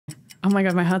Oh my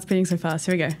god, my heart's beating so fast.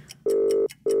 Here we go.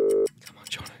 Come on,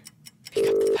 Jono. Pick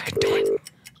up the phone, do it.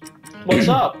 What's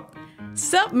up?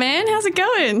 Sup, man? How's it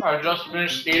going? I just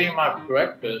finished eating my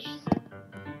breakfast.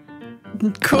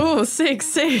 Cool, sick.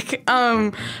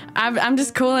 I'm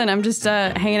just calling. I'm just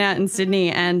hanging out in Sydney,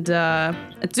 and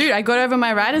dude, I got over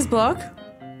my writer's block.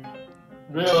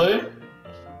 Really?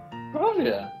 Oh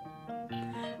yeah.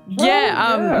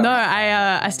 Yeah. No,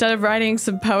 I started writing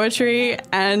some poetry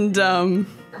and some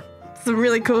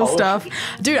really cool stuff.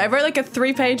 Dude, I wrote like a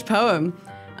 3-page poem.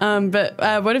 But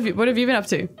what have you been up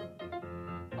to?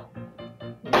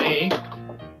 Me?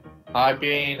 I've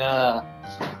been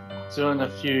doing a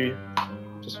few.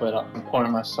 Just wait up. I'm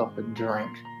pouring myself a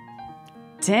drink.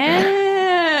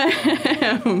 Damn,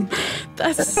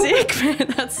 that's sick, man.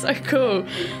 That's so cool.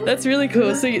 That's really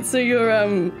cool. So you're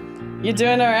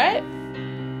doing all right?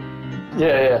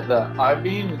 Yeah. I've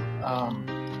been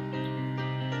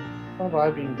what have I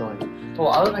been doing? Well,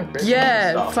 other than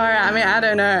Christmas stuff. Far out. I mean, I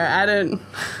don't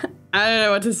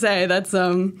know what to say. That's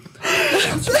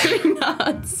pretty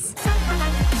nuts.